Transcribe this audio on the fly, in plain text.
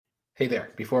Hey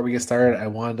there. Before we get started, I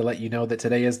wanted to let you know that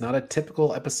today is not a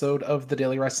typical episode of the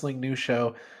Daily Wrestling News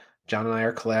Show. John and I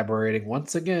are collaborating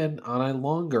once again on a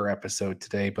longer episode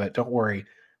today, but don't worry,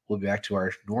 we'll be back to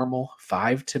our normal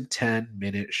 5 to 10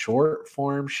 minute short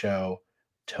form show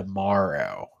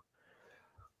tomorrow.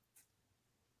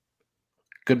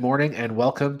 Good morning and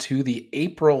welcome to the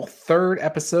April 3rd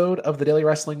episode of the Daily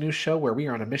Wrestling News Show, where we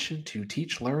are on a mission to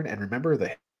teach, learn, and remember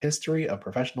the history of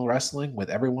professional wrestling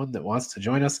with everyone that wants to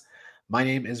join us. My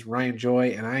name is Ryan Joy,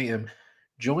 and I am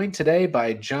joined today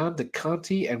by John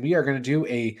DeConti, and we are going to do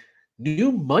a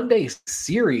new Monday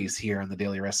series here on the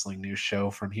Daily Wrestling News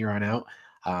Show from here on out.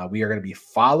 We are going to be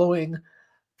following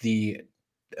the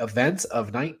events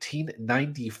of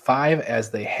 1995 as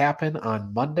they happen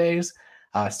on Mondays,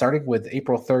 starting with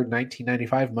April 3rd,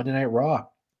 1995, Monday Night Raw.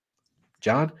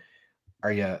 John,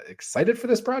 are you excited for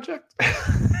this project?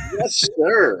 Yes,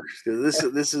 sir.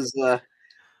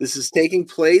 This is taking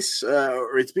place,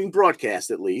 or it's being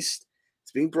broadcast at least.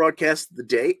 It's being broadcast the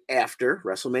day after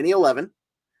WrestleMania 11.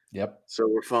 Yep. So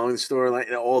we're following the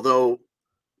storyline. Although,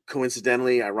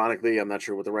 coincidentally, ironically, I'm not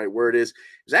sure what the right word is. It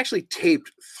was actually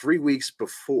taped 3 weeks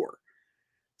before.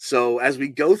 So as we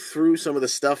go through some of the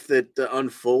stuff that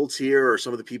unfolds here, or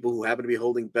some of the people who happen to be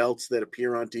holding belts that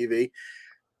appear on TV,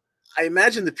 I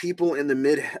imagine the people in the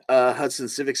Mid Hudson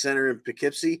Civic Center in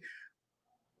Poughkeepsie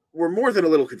were more than a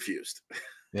little confused.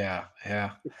 Yeah.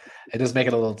 It does make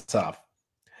it a little tough.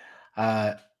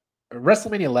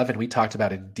 WrestleMania 11 we talked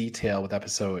about in detail with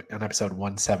episode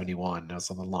 171. That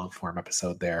was on the long form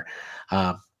episode there.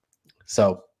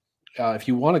 So if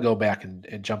you want to go back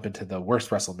and jump into the worst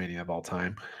WrestleMania of all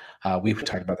time, we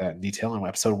talked about that in detail in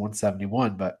episode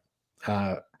 171. But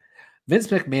Vince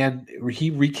McMahon, he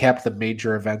recapped the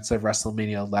major events of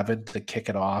WrestleMania 11 to kick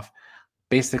it off.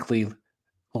 Basically,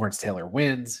 Lawrence Taylor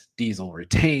wins, Diesel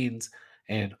retains,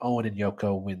 and Owen and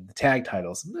Yoko win the tag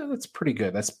titles. And that's pretty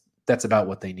good. That's about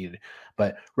what they needed.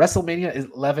 But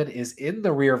WrestleMania 11 is in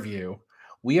the rear view.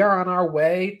 We are on our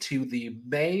way to the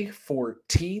May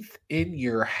 14th in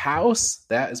your house.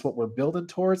 That is what we're building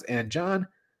towards. And John,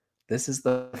 this is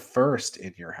the first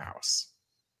in your house.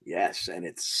 Yes, and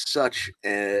it's such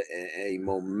a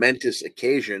momentous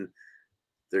occasion.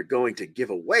 They're going to give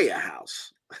away a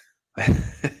house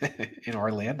in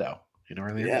Orlando.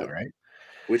 Right?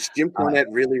 Which Jim Cornette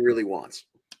really wants.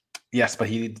 Yes, but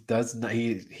he does not.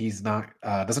 He's not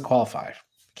doesn't qualify.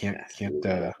 Can't.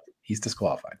 He's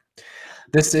disqualified.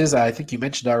 This is, I think you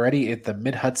mentioned already, at the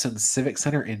Mid Hudson Civic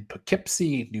Center in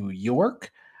Poughkeepsie, New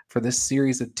York, for this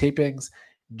series of tapings.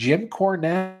 Jim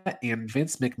Cornette and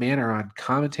Vince McMahon are on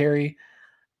commentary.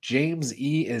 James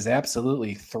E is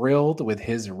absolutely thrilled with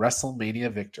his WrestleMania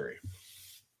victory.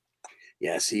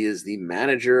 Yes, he is the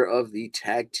manager of the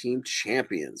tag team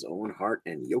champions, Owen Hart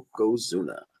and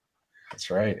Yokozuna. That's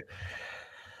right.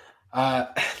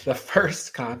 The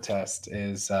first contest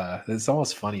is it's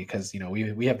almost funny because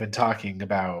we have been talking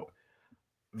about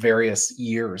various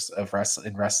years of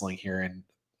wrestling here, and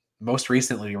most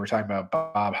recently we were talking about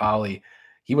Bob Holly.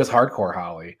 He was Hardcore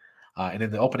Holly, and in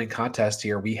the opening contest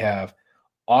here we have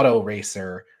Auto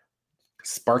Racer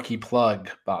Sparky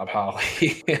Plug Bob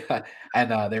Holly,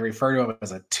 and they refer to him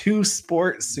as a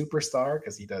two-sport superstar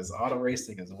because he does auto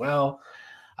racing as well,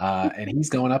 and he's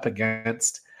going up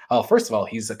against. Oh, first of all,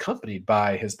 he's accompanied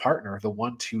by his partner, the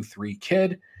 1-2-3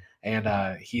 Kid,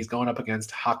 and he's going up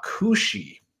against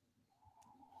Hakushi.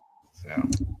 So,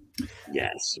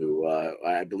 yes, who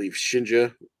I believe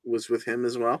Shinja was with him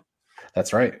as well.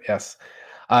 That's right. Yes.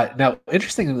 Now,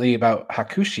 interestingly about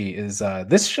Hakushi is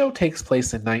this show takes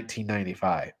place in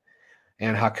 1995,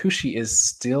 and Hakushi is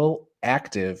still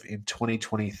active in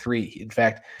 2023. In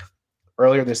fact,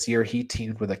 earlier this year, he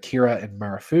teamed with Akira and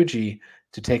Marufuji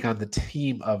to take on the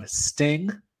team of Sting,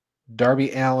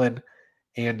 Darby Allin,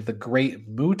 and the Great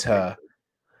Muta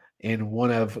in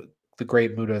one of the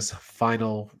Great Muta's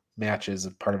final matches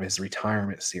as part of his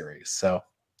retirement series. So,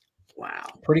 wow,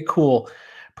 pretty cool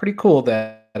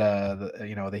that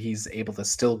that he's able to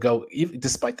still go, even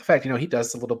despite the fact he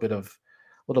does a little bit of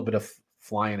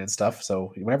flying and stuff.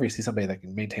 So whenever you see somebody that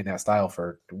can maintain that style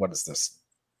for what is this,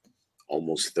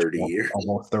 almost 30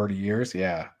 years,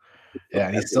 yeah,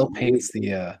 and he still paints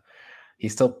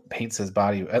his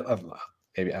body.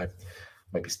 Maybe I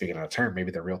might be speaking out of turn.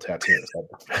 Maybe they're real tattoos.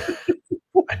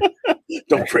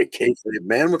 Don't break kayfabe,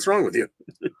 man. What's wrong with you?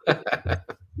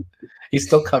 He's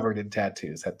still covered in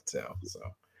tattoos head to toe. So,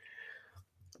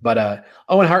 but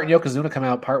Owen Hart and Yokozuna come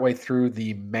out partway through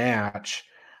the match,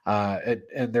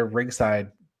 and they're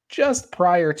ringside just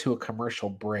prior to a commercial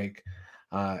break,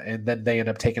 and then they end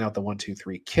up taking out the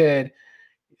 1-2-3 Kid.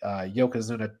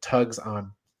 Yokozuna tugs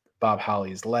on Bob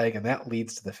Holly's leg, and that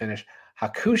leads to the finish.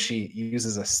 Hakushi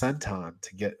uses a senton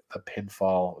to get the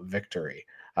pinfall victory.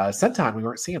 Senton we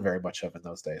weren't seeing very much of in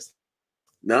those days.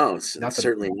 No, it's Not that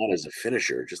certainly not as a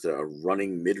finisher, just a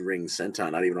running mid-ring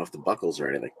senton, not even off the buckles or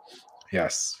anything.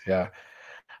 yes, yeah.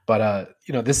 But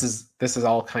this is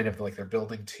all kind of like they're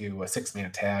building to a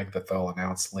 6-man tag that they'll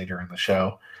announce later in the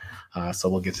show. So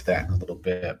we'll get to that in a little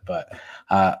bit. But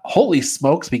holy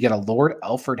smokes, we get a Lord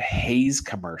Alfred Hayes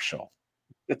commercial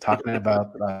talking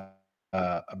about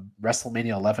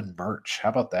WrestleMania 11 merch. How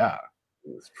about that?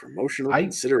 It's promotional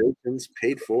considerations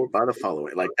paid for by the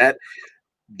following. Like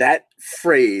that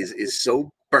phrase is so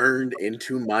burned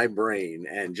into my brain,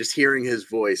 and just hearing his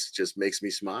voice just makes me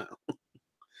smile.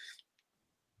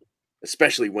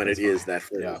 Especially when it is that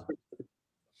phrase. Yeah.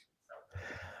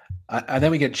 And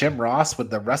then we get Jim Ross with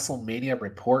the WrestleMania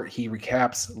report. He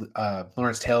recaps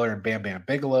Lawrence Taylor and Bam Bam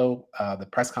Bigelow, the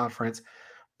press conference.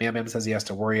 Bam Bam says he has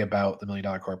to worry about the $1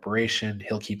 Million Corporation.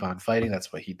 He'll keep on fighting.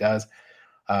 That's what he does.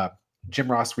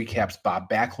 Jim Ross recaps Bob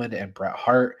Backlund and Bret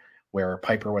Hart, where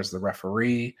Piper was the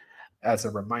referee. As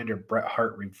a reminder, Bret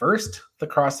Hart reversed the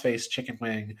crossface chicken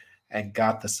wing and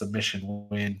got the submission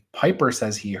win. Piper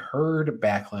says he heard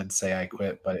Backlund say I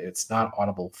quit, but it's not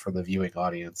audible for the viewing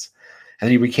audience. And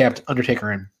then he recapped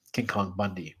Undertaker and King Kong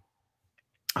Bundy.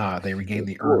 They regained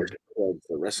the urn. The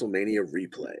WrestleMania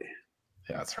replay.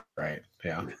 Yeah, that's right.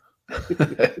 Yeah.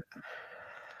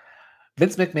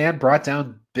 Vince McMahon brought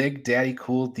down Big Daddy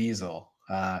Cool Diesel.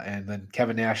 And then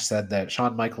Kevin Nash said that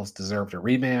Shawn Michaels deserved a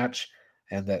rematch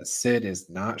and that Sid is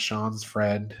not Shawn's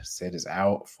friend. Sid is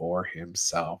out for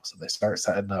himself. So they start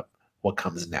setting up what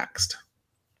comes next.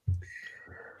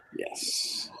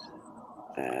 Yes.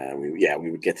 We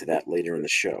would get to that later in the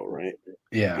show, right?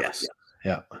 Yeah. Yes.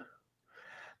 Yeah.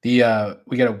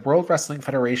 We get a World Wrestling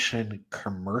Federation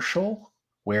commercial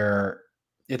where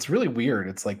it's really weird.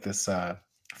 It's like this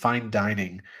fine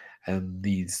dining and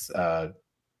these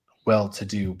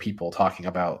well-to-do people talking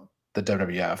about the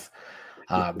WWF.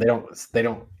 They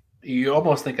don't. You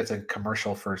almost think it's a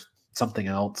commercial for something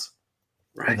else,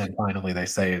 right? And then finally they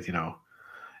say, if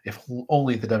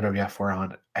only the WWF were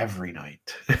on every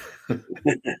night.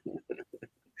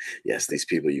 Yes, these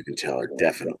people you can tell are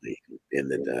definitely in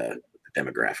the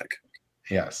demographic.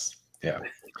 Yes, yeah.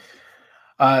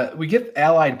 We get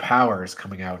Allied Powers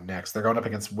coming out next. They're going up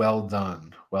against Well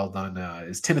Done. Well Done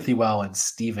is Timothy Well and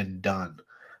Stephen Dunn.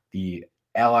 The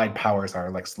Allied Powers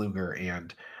are Lex Luger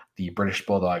and the British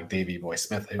Bulldog Davey Boy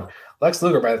Smith. Who Lex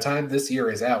Luger, by the time this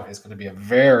year is out, is going to be a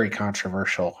very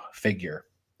controversial figure.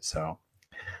 So,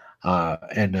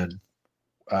 and then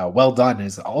Well Done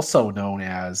is also known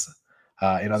as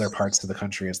in other parts of the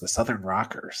country as the Southern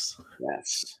Rockers.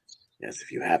 Yes.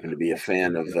 If you happen to be a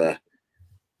fan of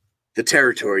the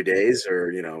territory days,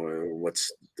 or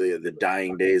what's the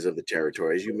dying days of the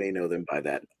territories, you may know them by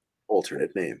that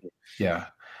alternate name. Yeah,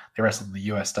 they wrestled in the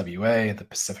USWA, the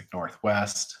Pacific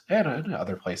Northwest, and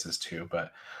other places too.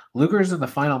 But Luger's in the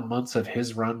final months of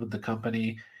his run with the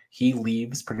company. He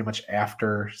leaves pretty much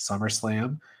after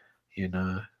SummerSlam in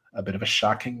a bit of a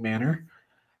shocking manner.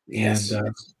 Yes.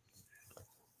 And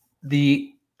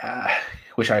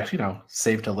which I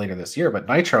saved till later this year, but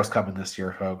Nitro's coming this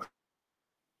year, folks.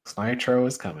 Nitro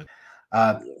is coming.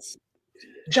 Yes.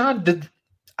 John,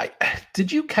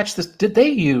 did you catch this? Did they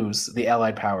use the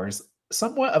Allied Powers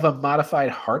somewhat of a modified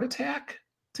heart attack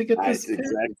to get this?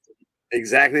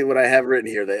 Exactly what I have written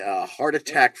here. The heart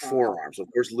attack forearms.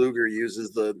 Of course, Luger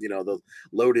uses the the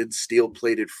loaded steel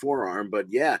plated forearm, but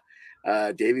yeah,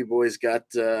 Davey Boy's got.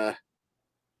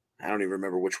 I don't even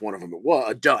remember which one of them it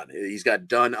was. Dunn. He's got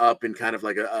Dunn up in kind of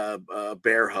like a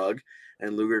bear hug,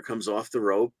 and Luger comes off the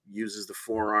rope, uses the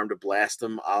forearm to blast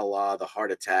him, a la the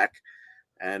heart attack,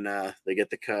 and they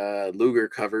get the Luger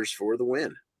covers for the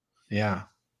win. Yeah.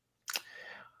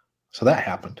 So that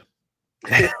happened.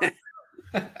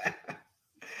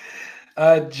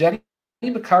 Jenny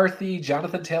McCarthy,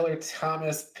 Jonathan Taylor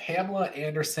Thomas, Pamela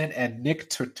Anderson, and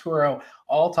Nick Turturro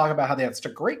all talk about how they had such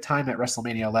a great time at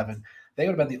WrestleMania 11. They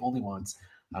would have been the only ones.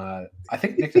 I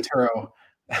think Nick Turturro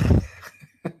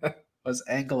was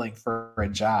angling for a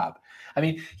job. I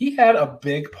mean, he had a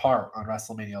big part on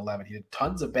WrestleMania 11. He did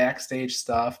tons of backstage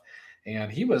stuff, and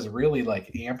he was really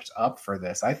like amped up for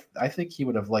this. I think he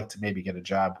would have liked to maybe get a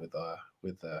job with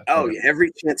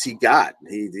every chance he got.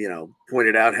 He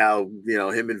pointed out how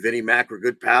him and Vinnie Mac were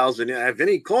good pals, and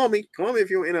Vinnie, call me if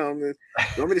you you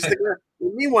want me to stick around.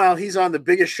 Meanwhile, he's on the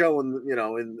biggest show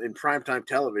in primetime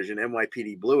television,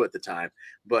 NYPD Blue at the time.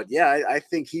 But yeah, I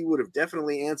think he would have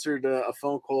definitely answered a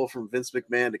phone call from Vince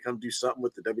McMahon to come do something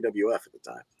with the WWF at the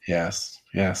time. Yes.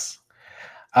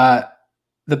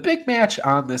 The big match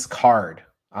on this card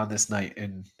on this night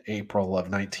in April of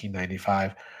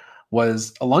 1995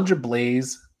 was Alundra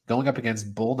Blaze going up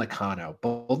against Bull Nakano.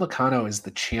 Bull Nakano is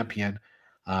the champion,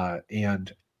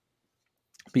 and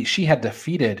she had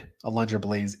defeated Alundra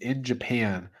Blaze in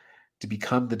Japan to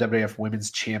become the WWF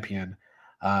Women's Champion.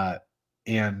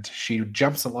 And she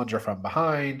jumps Alundra from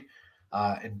behind,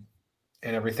 and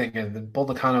everything. And then Bull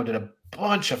Nakano did a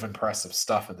bunch of impressive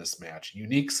stuff in this match.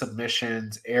 Unique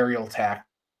submissions, aerial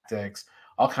tactics,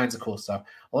 all kinds of cool stuff.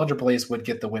 Alundra Blaze would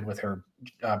get the win with her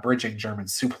bridging German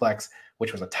suplex,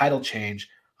 which was a title change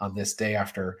on this day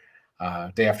after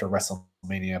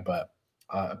WrestleMania. But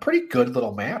a pretty good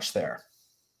little match there.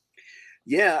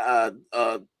 Yeah,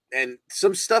 and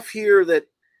some stuff here that,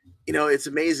 you know, it's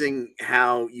amazing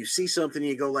how you see something and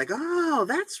you go like, oh,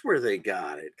 that's where they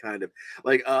got it, kind of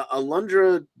like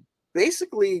Alundra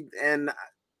basically. And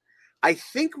I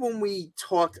think when we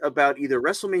talked about either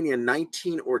WrestleMania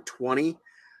 19 or 20,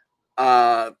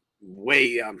 I'm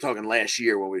talking last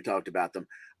year when we talked about them,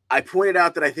 I pointed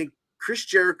out that I think Chris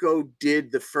Jericho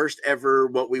did the first ever,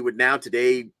 what we would now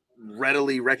today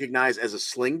readily recognize as a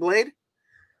sling blade.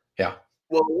 Yeah.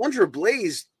 Well, Alundra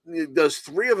Blaze does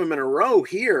 3 of them in a row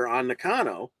here on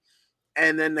Nakano,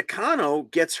 and then Nakano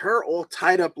gets her all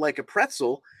tied up like a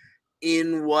pretzel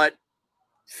in what,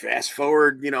 fast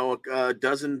forward, you know, a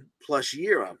dozen plus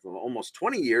year, almost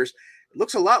 20 years, it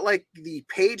looks a lot like the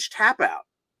Page tap out.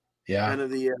 Yeah. Kind of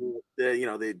the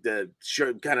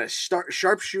kind of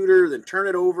sharpshooter, then turn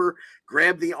it over,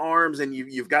 grab the arms, and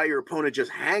you've got your opponent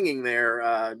just hanging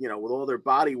there, you know, with all their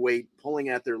body weight pulling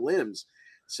at their limbs.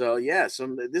 So yeah,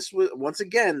 this was once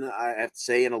again, I have to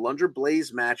say, an Alundra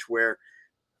Blaze match where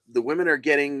the women are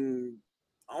getting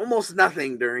almost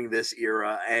nothing during this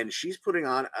era, and she's putting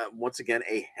on once again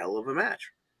a hell of a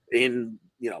match in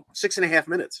 6.5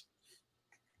 minutes.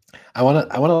 I want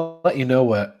to let you know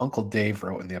what Uncle Dave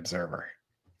wrote in the Observer.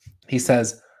 He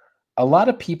says, a lot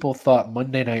of people thought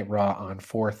Monday Night Raw on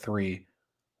 4/3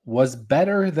 was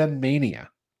better than Mania.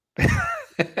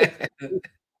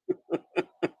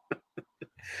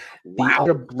 Wow.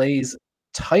 The Alundra Blaze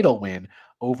title win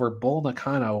over Bull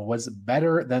Nakano was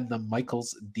better than the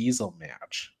Michaels Diesel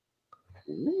match.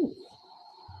 Ooh.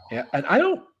 Yeah, and I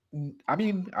don't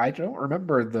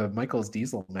remember the Michaels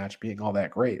Diesel match being all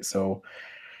that great, so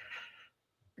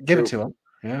give it to him.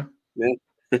 Yeah.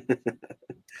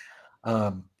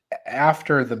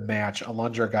 After the match,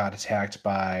 Alundra got attacked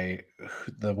by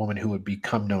the woman who would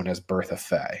become known as Bertha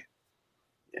Faye.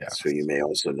 Yes, who you may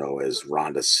also know as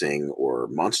Rhonda Singh or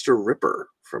Monster Ripper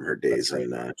from her days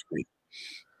in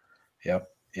Yep.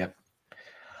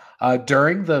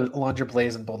 During the Alundra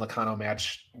Blaze and Bull Nakano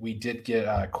match, we did get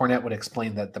Cornette would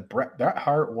explain that the Bret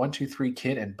Hart 1, 2, 3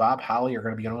 Kid and Bob Holly are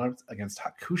going to be going up against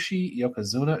Hakushi,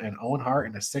 Yokozuna, and Owen Hart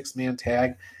in a 6-man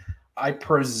tag. I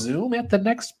presume at the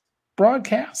next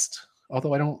broadcast,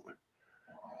 although I don't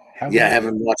have. I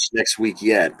haven't watched next week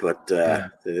yet, but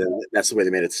that's the way they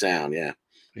made it sound.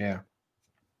 Yeah.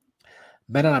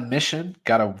 Men on a Mission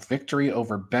got a victory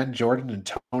over Ben Jordan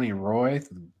and Tony Roy.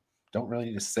 Don't really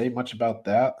need to say much about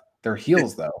that. They're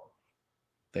heels, though.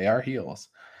 They are heels.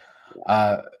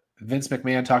 Vince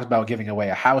McMahon talked about giving away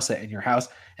a house in your house.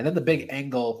 And then the big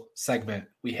angle segment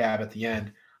we have at the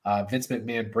end, Vince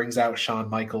McMahon brings out Shawn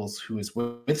Michaels, who is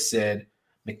with Sid.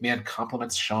 McMahon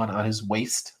compliments Shawn on his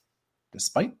waist,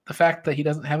 despite the fact that he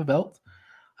doesn't have a belt.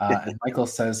 And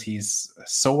Michaels says he's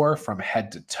sore from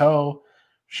head to toe.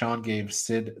 Shawn gave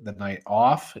Sid the night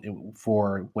off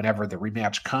for whenever the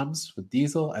rematch comes with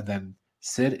Diesel. And then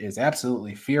Sid is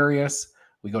absolutely furious.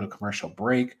 We go to commercial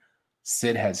break.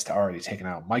 Sid has already taken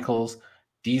out Michaels.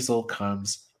 Diesel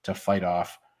comes to fight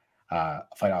off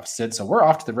Sid. So we're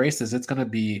off to the races. It's going to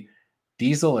be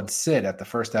Diesel and Sid at the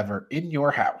first ever In Your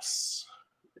House.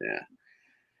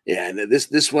 Yeah, and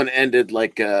this one ended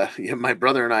like my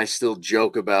brother and I still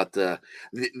joke about the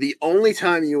only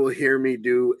time you will hear me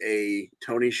do a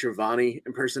Tony Schiavone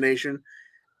impersonation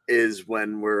is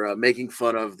when we're making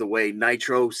fun of the way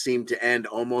Nitro seemed to end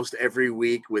almost every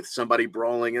week with somebody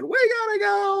brawling and we gotta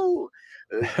go.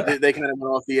 They kind of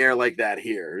went off the air like that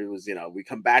here. It was, we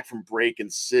come back from break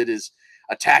and Sid is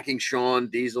attacking Shawn.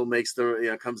 Diesel makes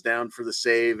comes down for the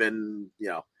save, and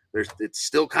it's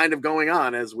still kind of going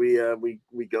on as we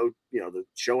go. The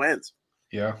show ends.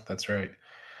 Yeah, that's right.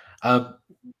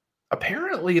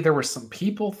 Apparently, there were some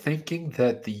people thinking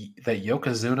that that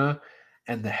Yokozuna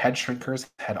and the Head Shrinkers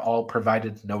had all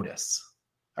provided notice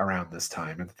around this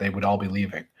time, and that they would all be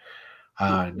leaving.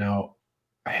 Now,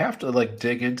 I have to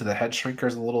dig into the Head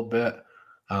Shrinkers a little bit,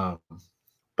 but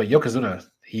Yokozuna,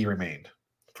 he remained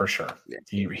for sure. Yeah.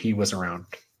 He was around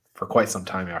for quite some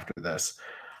time after this,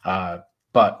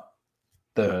 but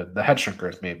the head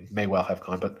shrinkers may well have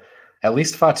gone, but at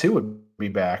least Fatu would be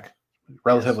back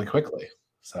relatively quickly.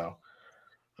 So,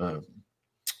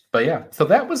 but yeah, so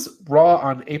that was Raw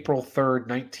on April 3rd,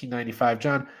 1995.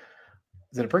 John,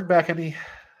 did it bring back any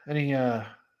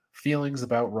feelings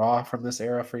about Raw from this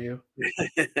era for you?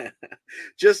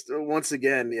 Just once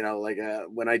again, like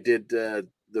when I did the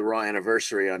Raw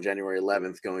anniversary on January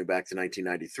 11th, going back to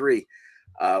 1993,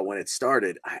 when it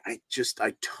started,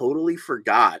 I totally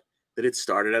forgot that it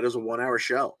started out as a 1 hour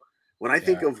show. When I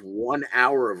think Yeah. of 1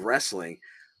 hour of wrestling,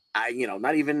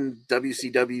 not even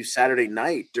WCW Saturday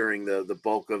Night during the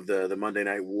bulk of the Monday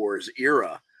Night Wars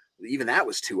era, even that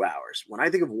was 2 hours. When I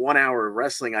think of 1 hour of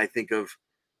wrestling, I think of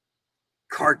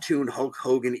cartoon Hulk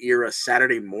Hogan era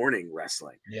Saturday morning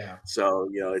wrestling. Yeah. So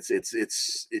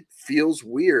it feels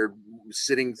weird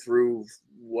sitting through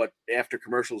what after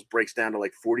commercials breaks down to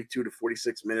like 42 to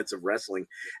 46 minutes of wrestling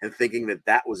and thinking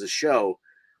that was a show,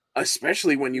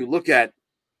 especially when you look at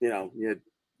you had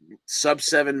sub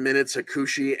 7 minutes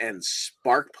Hakushi and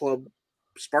Sparkplug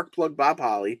Bob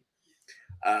Holly,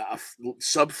 a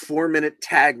sub 4 minute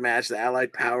tag match, the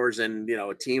Allied Powers and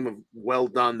a team of well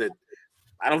done that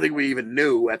I don't think we even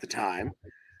knew at the time.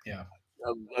 Yeah.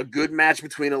 A good match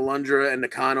between Alundra and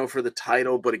Nakano for the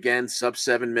title, but again, sub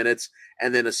 7 minutes,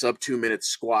 and then a sub 2 minute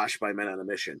squash by Men on a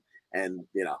Mission. And,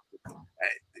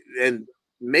 and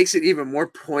makes it even more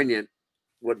poignant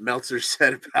what Meltzer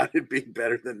said about it being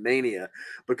better than Mania,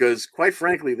 because quite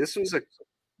frankly, this was a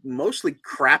mostly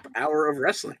crap hour of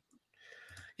wrestling.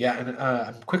 Yeah. And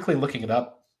I'm quickly looking it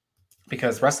up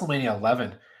because WrestleMania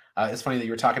 11, it's funny that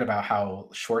you were talking about how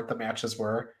short the matches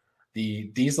were.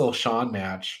 The Diesel Shawn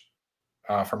match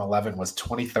from 11 was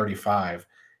 20:35.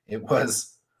 It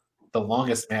was the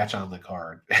longest match on the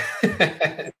card.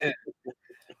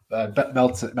 But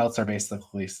Meltzer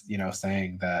basically,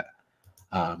 saying that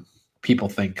people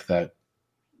think that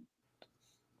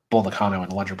Bull Nakano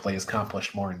and Lunger Play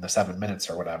accomplished more in the 7 minutes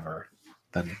or whatever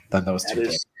than those two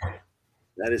did.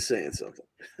 That is saying something.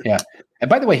 Yeah. And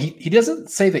by the way, he doesn't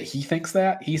say that he thinks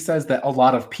that. He says that a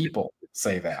lot of people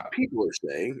say that. People are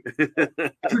saying.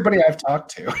 Everybody I've talked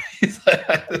to.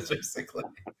 That's basically.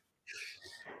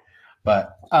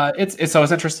 But it's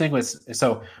interesting.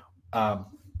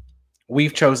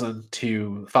 We've chosen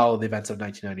to follow the events of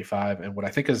 1995, and what I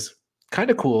think is kind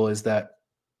of cool is that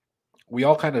we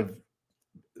all kind of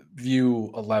view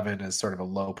 11 as sort of a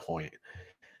low point,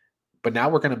 but now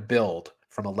we're going to build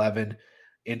from 11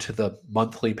 into the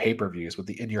monthly pay-per-views with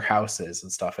the in your houses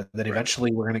and stuff, and then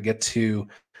eventually we're going to get to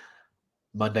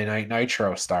Monday Night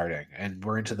Nitro starting, and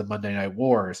we're into the Monday Night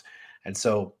Wars, and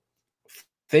so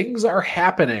things are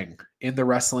happening in the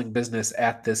wrestling business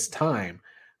at this time.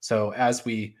 So as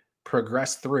we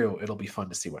progress through, it'll be fun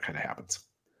to see what kind of happens.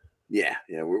 Yeah,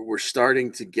 we're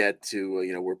starting to get to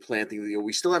we're planting.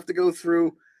 We still have to go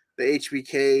through the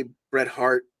HBK Bret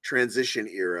Hart transition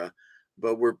era,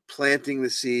 but we're planting the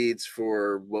seeds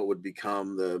for what would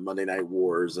become the Monday Night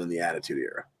Wars and the Attitude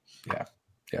Era. Yeah,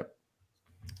 yep.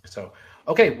 So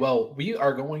okay, well, we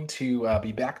are going to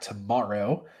be back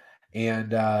tomorrow,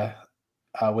 and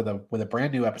with a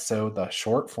brand new episode, the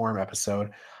short form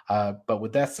episode. But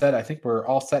with that said, I think we're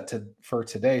all set for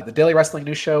today. The Daily Wrestling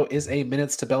News Show is a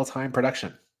Minutes to Bell Time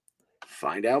production.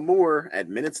 Find out more at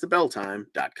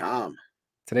minutestobelltime.com.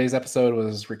 Today's episode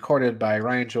was recorded by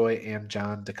Ryan Joy and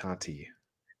John DeConti.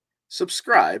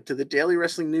 Subscribe to the Daily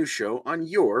Wrestling News Show on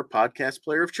your podcast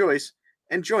player of choice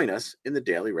and join us in the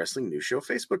Daily Wrestling News Show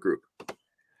Facebook group.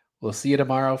 We'll see you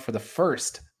tomorrow for the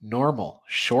first normal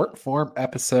short form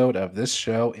episode of this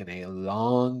show in a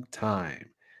long time.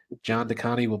 John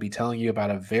DeConti will be telling you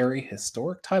about a very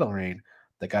historic title reign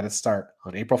that got its start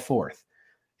on April 4th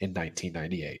in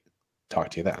 1998. Talk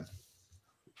to you then.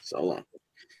 So long.